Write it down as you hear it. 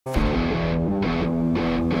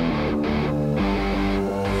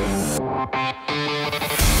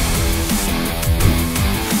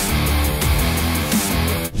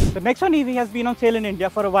The Nexon EV has been on sale in India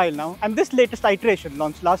for a while now, and this latest iteration,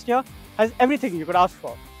 launched last year, has everything you could ask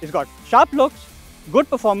for. It's got sharp looks, good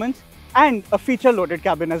performance, and a feature-loaded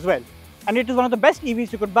cabin as well. And it is one of the best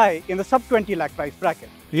EVs you could buy in the sub 20 lakh price bracket.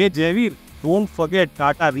 Hey Javeer, don't forget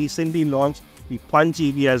Tata recently launched the Punch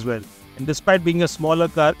EV as well. And despite being a smaller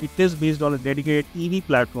car, it is based on a dedicated EV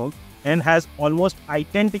platform and has almost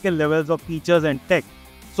identical levels of features and tech.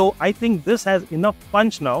 So I think this has enough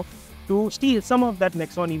punch now to steal some of that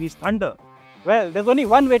Nexon EV's thunder. Well, there's only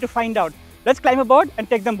one way to find out. Let's climb aboard and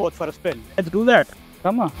take them both for a spin. Let's do that.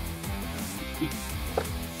 Come on.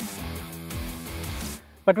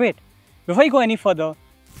 But wait, before you go any further,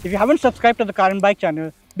 if you haven't subscribed to the Car and Bike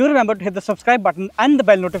channel, do remember to hit the subscribe button and the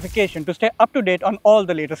bell notification to stay up to date on all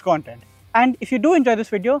the latest content. And if you do enjoy this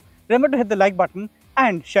video, remember to hit the like button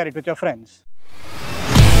and share it with your friends.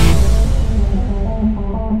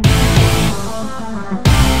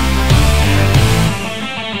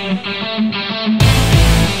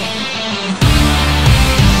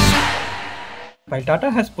 While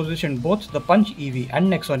Tata has positioned both the Punch EV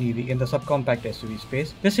and Nexon EV in the subcompact SUV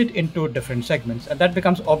space, they sit in two different segments, and that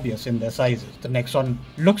becomes obvious in their sizes. The Nexon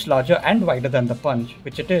looks larger and wider than the Punch,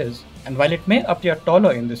 which it is, and while it may appear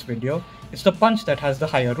taller in this video, it's the Punch that has the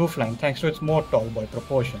higher roofline thanks to its more tall boy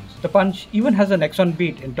proportions. The Punch even has a Nexon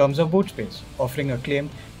beat in terms of boot space, offering a claimed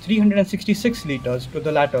 366 litres to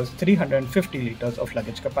the latter's 350 litres of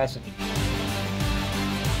luggage capacity.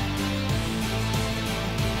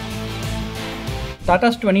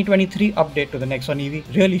 Tata's 2023 update to the Nexon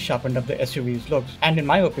EV really sharpened up the SUV's looks, and in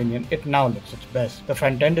my opinion, it now looks its best. The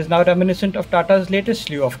front end is now reminiscent of Tata's latest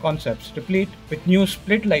slew of concepts, replete with new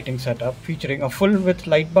split lighting setup featuring a full-width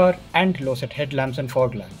light bar and low-set headlamps and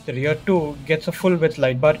fog lamps. The rear too gets a full-width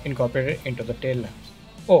light bar incorporated into the tail lamps.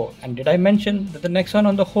 Oh, and did I mention that the Nexon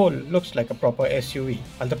on the whole looks like a proper SUV,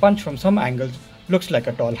 while the Punch from some angles looks like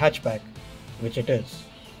a tall hatchback, which it is.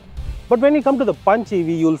 But when you come to the Punch EV,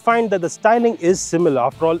 you'll find that the styling is similar.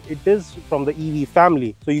 After all, it is from the EV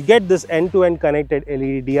family. So you get this end-to-end connected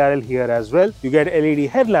LED DRL here as well. You get LED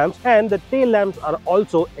headlamps, and the tail lamps are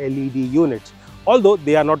also LED units, although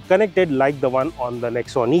they are not connected like the one on the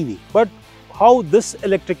Nexon EV. But how this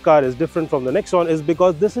electric car is different from the Nexon is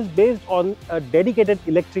because this is based on a dedicated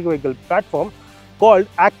electric vehicle platform called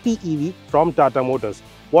Acti EV from Tata Motors.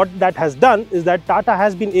 What that has done is that Tata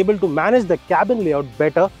has been able to manage the cabin layout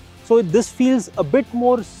better. So this feels a bit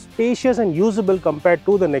more spacious and usable compared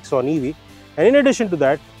to the Nexon EV. And in addition to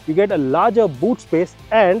that, you get a larger boot space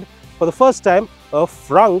and, for the first time, a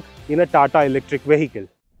frunk in a Tata electric vehicle.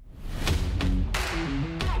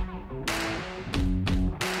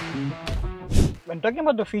 When talking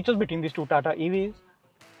about the features between these two Tata EVs,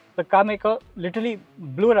 the car maker literally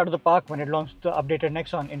blew it out of the park when it launched the updated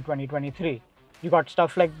Nexon in 2023. You got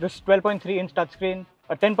stuff like this 12.3-inch touchscreen,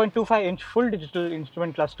 a 10.25-inch full digital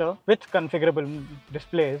instrument cluster with configurable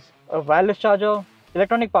displays, a wireless charger,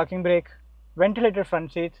 electronic parking brake, ventilated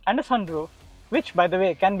front seats, and a sunroof, which, by the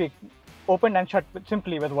way, can be opened and shut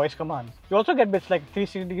simply with voice commands. You also get bits like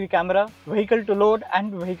 360-degree camera, vehicle-to-load,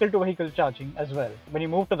 and vehicle-to-vehicle charging as well. When you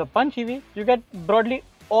move to the Punch EV, you get broadly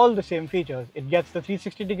all the same features. It gets the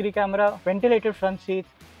 360-degree camera, ventilated front seats,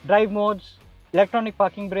 drive modes, electronic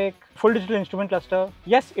parking brake, full digital instrument cluster.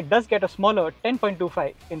 Yes, it does get a smaller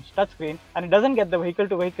 10.25-inch touchscreen, and it doesn't get the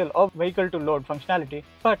vehicle-to-vehicle or vehicle-to-load functionality,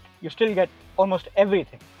 but you still get almost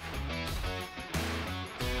everything.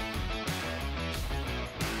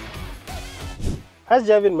 As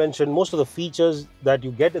Javin mentioned, most of the features that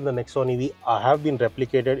you get in the Nexon EV have been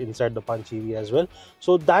replicated inside the Punch EV as well.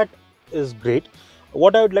 So that is great.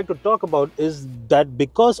 What I would like to talk about is that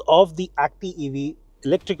because of the Acti EV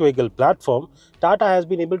electric vehicle platform, Tata has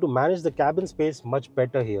been able to manage the cabin space much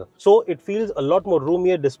better here. So it feels a lot more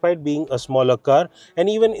roomier despite being a smaller car. And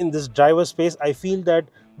even in this driver space, I feel that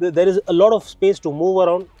there is a lot of space to move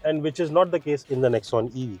around, and which is not the case in the Nexon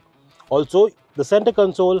EV. Also, the center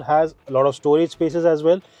console has a lot of storage spaces as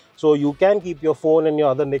well. So you can keep your phone and your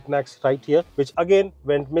other knickknacks right here, which again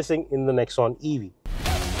went missing in the Nexon EV.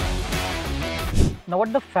 Now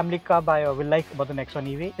what the family car buyer will like about the Nexon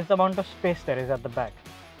EV is the amount of space there is at the back.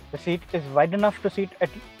 The seat is wide enough to seat at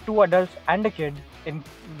 2 adults and a kid in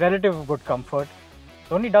relative good comfort.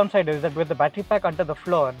 The only downside is that with the battery pack under the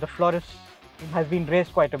floor has been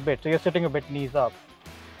raised quite a bit, so you're sitting a bit knees up.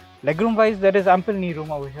 Legroom wise, there is ample knee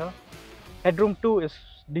room over here. Headroom too is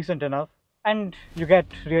decent enough, and you get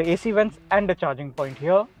rear AC vents and a charging point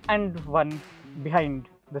here and one behind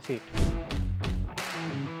the seat.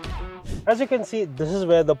 As you can see, this is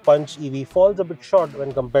where the Punch EV falls a bit short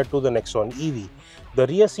when compared to the Nexon EV. The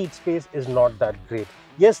rear seat space is not that great.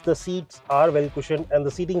 Yes, the seats are well cushioned and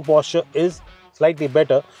the seating posture is slightly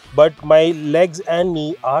better, but my legs and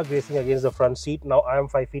knee are bracing against the front seat. Now I am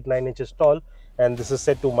 5 feet 9 inches tall, and this is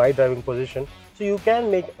set to my driving position, so you can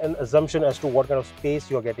make an assumption as to what kind of space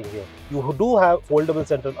you are getting here. You do have foldable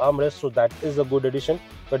central armrest, so that is a good addition,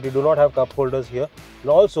 but you do not have cup holders here. And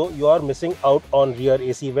also you are missing out on rear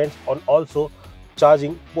AC vents, on also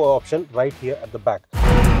charging option right here at the back.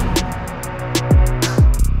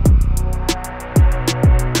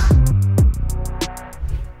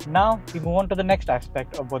 Now we move on to the next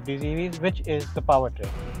aspect of both these EVs, which is the powertrain.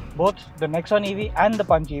 Both the Nexon EV and the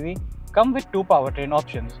Punch EV come with two powertrain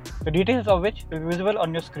options, the details of which will be visible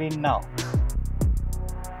on your screen now.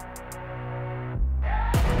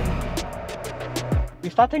 We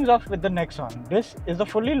start things off with the Nexon. This is the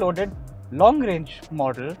fully loaded long-range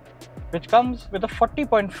model which comes with a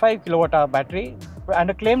 40.5 kWh battery and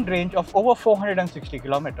a claimed range of over 460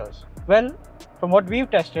 kilometers. Well, from what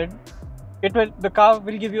we've tested, the car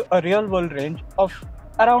will give you a real-world range of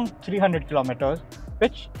around 300 kilometers,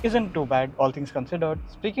 which isn't too bad, all things considered.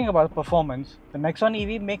 Speaking about performance, the Nexon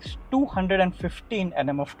EV makes 215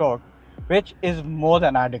 Nm of torque, which is more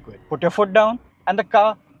than adequate. Put your foot down and the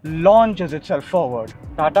car launches itself forward.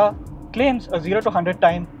 Tata claims a 0 to 100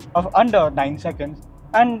 time of under 9 seconds,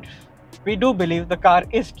 and we do believe the car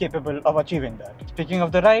is capable of achieving that. Speaking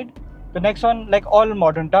of the ride, the Nexon, like all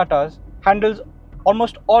modern Tatas, handles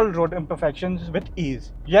almost all road imperfections with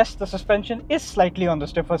ease. Yes, the suspension is slightly on the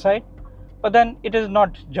stiffer side, but then it is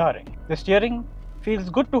not jarring. The steering feels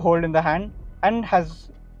good to hold in the hand and has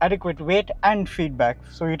adequate weight and feedback,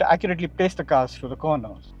 so you accurately place the cars through the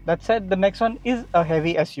corners. That said, the Nexon is a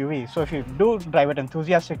heavy SUV, so if you do drive it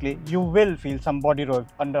enthusiastically, you will feel some body roll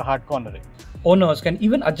under hard cornering. Owners can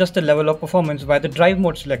even adjust the level of performance via the drive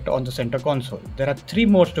mode selector on the center console. There are 3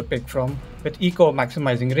 modes to pick from, with Eco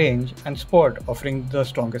maximizing range and Sport offering the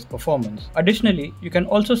strongest performance. Additionally, you can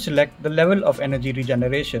also select the level of energy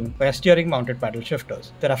regeneration via steering mounted paddle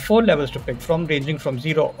shifters. There are 4 levels to pick from, ranging from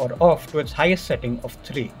 0 or off to its highest setting of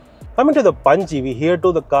 3. Coming to the Punch EV, here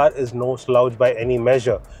too the car is no slouch by any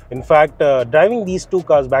measure. In fact, driving these two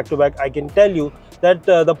cars back to back, I can tell you that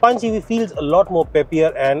the Punch EV feels a lot more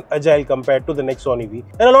peppier and agile compared to the Nexon EV.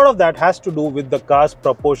 And a lot of that has to do with the car's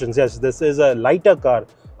proportions. Yes, this is a lighter car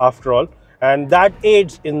after all, and that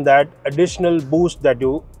aids in that additional boost that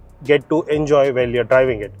you get to enjoy while you're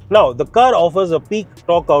driving it. Now, the car offers a peak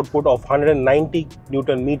torque output of 190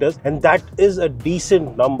 Newton meters, and that is a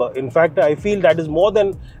decent number. In fact, I feel that is more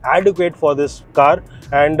than adequate for this car,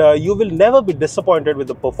 and you will never be disappointed with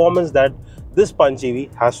the performance that this Punch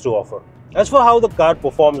EV has to offer. As for how the car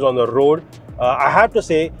performs on the road, I have to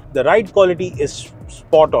say the ride quality is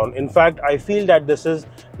spot on. In fact, I feel that this is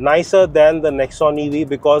nicer than the Nexon EV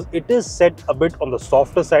because it is set a bit on the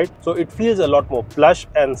softer side, so it feels a lot more plush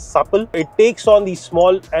and supple. It takes on these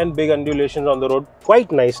small and big undulations on the road quite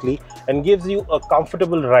nicely and gives you a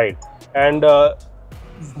comfortable ride, and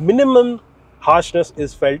minimum harshness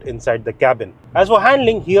is felt inside the cabin. As for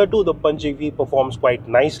handling, here too the Punch EV performs quite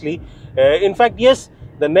nicely. In fact, yes,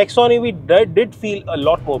 the Nexon EV did feel a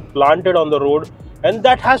lot more planted on the road, and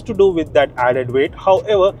that has to do with that added weight.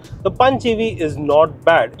 However, the Punch EV is not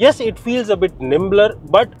bad. Yes, it feels a bit nimbler,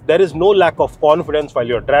 but there is no lack of confidence while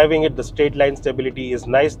you're driving it. The straight line stability is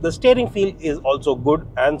nice. The steering feel is also good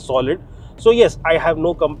and solid. So yes, I have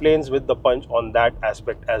no complaints with the Punch on that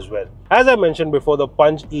aspect as well. As I mentioned before, the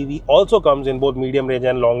Punch EV also comes in both medium range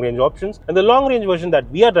and long range options, and the long range version that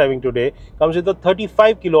we are driving today comes with a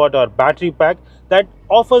 35 kWh battery pack that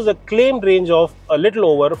offers a claimed range of a little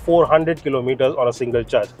over 400 kilometers on a single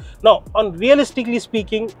charge. Now, realistically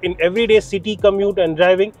speaking, in everyday city commute and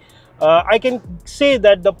driving, I can say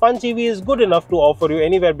that the Punch EV is good enough to offer you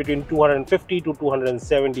anywhere between 250 to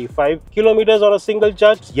 275 kilometers on a single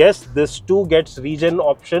charge. Yes, this too gets regen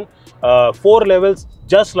option, 4 levels,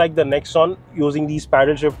 just like the Nexon, using these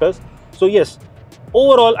paddle shifters. So yes,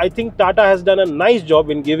 overall, I think Tata has done a nice job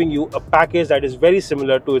in giving you a package that is very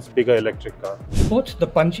similar to its bigger electric car. Both the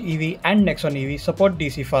Punch EV and Nexon EV support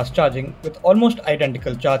DC fast charging with almost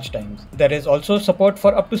identical charge times. There is also support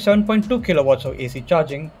for up to 7.2 kilowatts of AC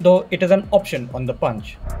charging, though it is an option on the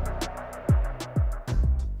Punch.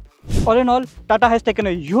 All in all, Tata has taken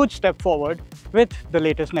a huge step forward with the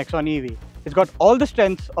latest Nexon EV. It's got all the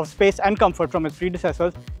strengths of space and comfort from its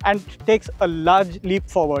predecessors and takes a large leap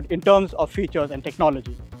forward in terms of features and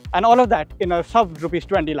technology. And all of that in a sub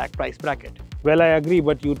 ₹20 lakh price bracket. Well, I agree,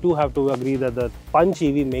 but you too have to agree that the Punch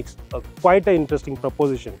EV makes quite an interesting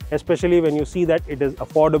proposition, especially when you see that it is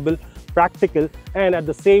affordable, practical, and at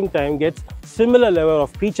the same time gets similar level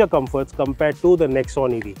of feature comforts compared to the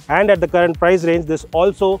Nexon EV. And at the current price range, this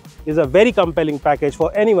also is a very compelling package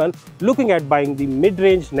for anyone looking at buying the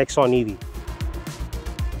mid-range Nexon EV.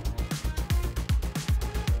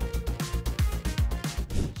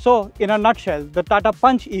 So, in a nutshell, the Tata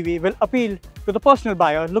Punch EV will appeal to the personal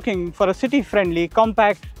buyer looking for a city-friendly,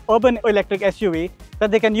 compact, urban electric SUV that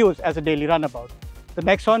they can use as a daily runabout. The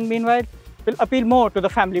Nexon, meanwhile, will appeal more to the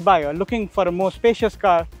family buyer looking for a more spacious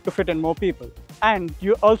car to fit in more people. And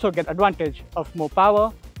you also get advantage of more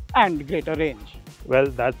power and greater range. Well,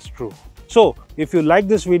 that's true. So, if you like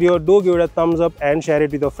this video, do give it a thumbs up and share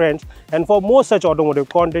it with your friends. And for more such automotive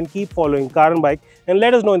content, keep following Car and Bike and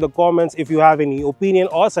let us know in the comments if you have any opinion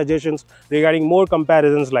or suggestions regarding more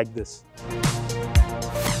comparisons like this.